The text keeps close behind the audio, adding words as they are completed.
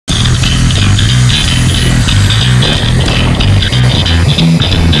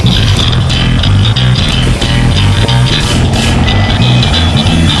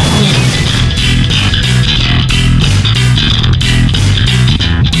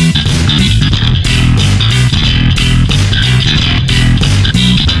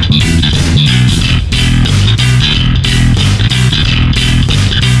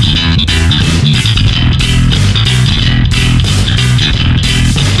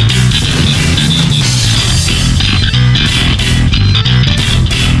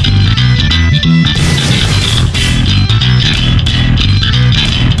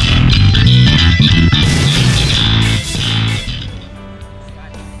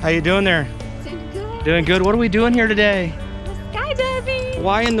How you doing there? Doing good. Doing good. What are we doing here today? We're skydiving.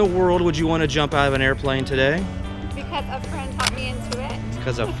 Why in the world would you want to jump out of an airplane today? Because a friend talked me into it.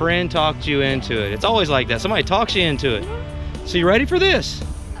 Because a friend talked you into it. It's always like that. Somebody talks you into it. So you ready for this?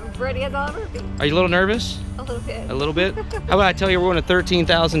 I'm ready as I'll ever be. Are you a little nervous? A little bit. A little bit? How about I tell you we're going to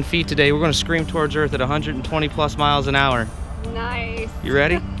 13,000 feet today. We're going to scream towards Earth at 120 plus miles an hour. Nice. You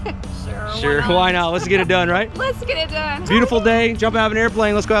ready? Sure. Sure. Why not? Let's get it done, right? Let's get it done. Beautiful day. Jump out of an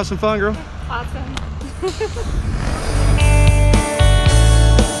airplane. Let's go have some fun, girl. Awesome.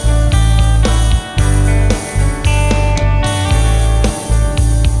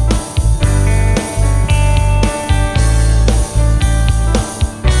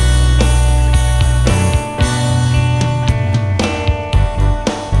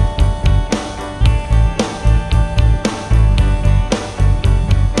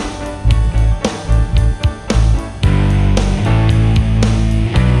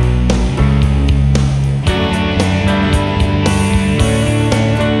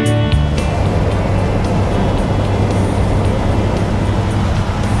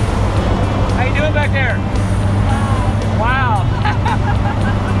 Back there. Wow.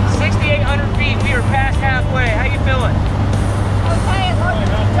 6,800 feet. We are past halfway. How you feeling? Okay,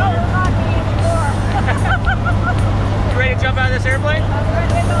 don't remind me anymore. You ready to jump out of this airplane? I'm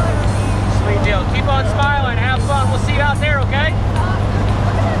ready to go. Sweet deal. Keep on smiling. Have fun. We'll see you out there, okay?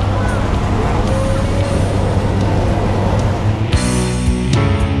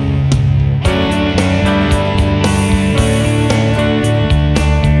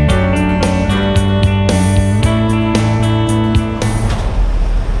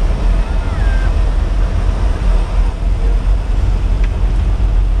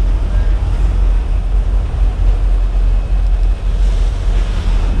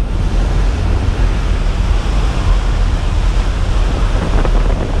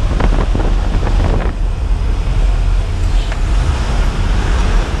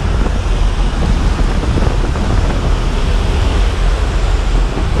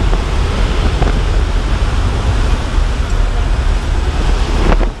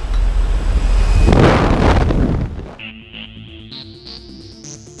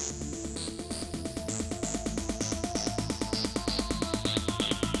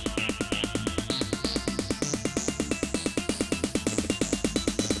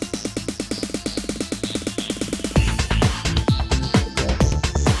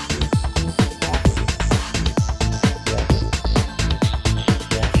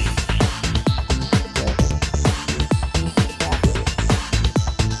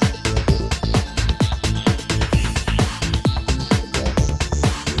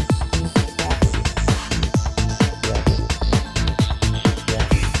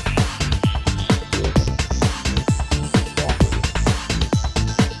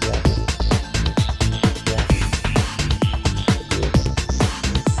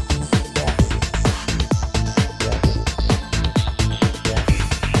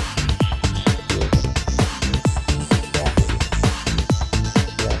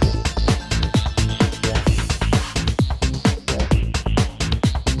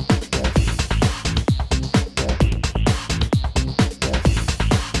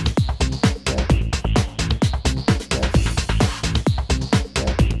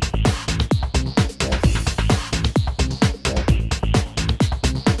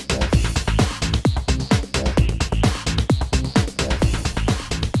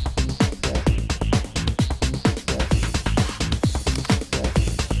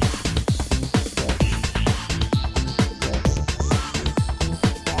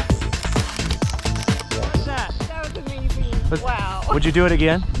 Wow. Would you do it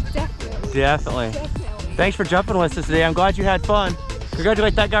again? Definitely. Definitely. Definitely. Thanks for jumping with us today. I'm glad you had fun.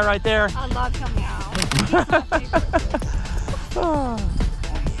 Congratulate that guy right there. I love him now.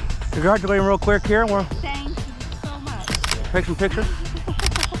 Congratulate him real quick here. We'll Thank you so much. take some pictures.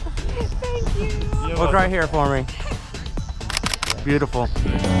 Thank you. Look right here for me. Beautiful.